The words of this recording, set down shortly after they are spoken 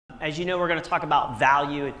As you know, we're going to talk about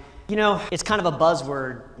value. You know, it's kind of a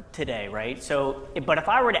buzzword today, right? So, but if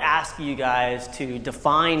I were to ask you guys to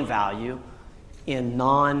define value in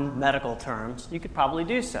non-medical terms, you could probably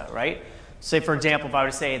do so, right? Say, for example, if I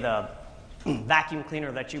were to say the vacuum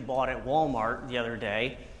cleaner that you bought at Walmart the other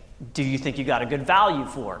day, do you think you got a good value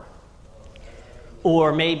for it?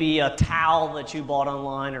 Or maybe a towel that you bought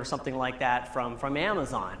online or something like that from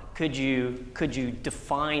Amazon. Could you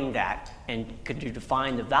define that, and could you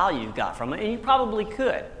define the value you got from it? And you probably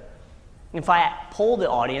could. If I polled the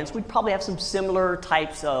audience, we'd probably have some similar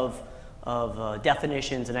types of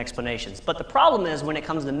definitions and explanations. But the problem is, when it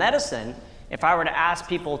comes to medicine, if I were to ask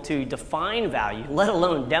people to define value, let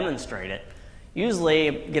alone demonstrate it,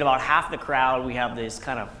 usually get about half the crowd, we have this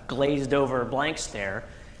kind of glazed over blank stare,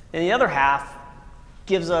 and the other half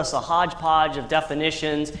gives us a hodgepodge of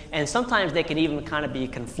definitions, and sometimes they can even kind of be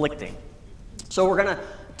conflicting. So we're going to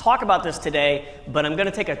talk about this today, but I'm going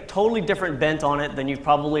to take a totally different bent on it than you've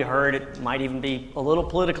probably heard. It might even be a little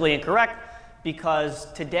politically incorrect,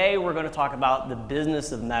 because today we're going to talk about the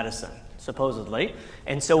business of medicine, supposedly.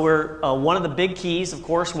 And so one of the big keys, of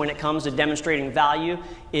course, when it comes to demonstrating value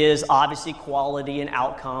is obviously quality and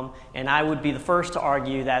outcome, and I would be the first to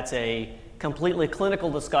argue that's a completely clinical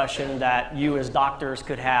discussion that you as doctors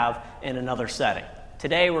could have in another setting.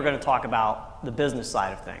 Today we're going to talk about the business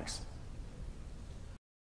side of things.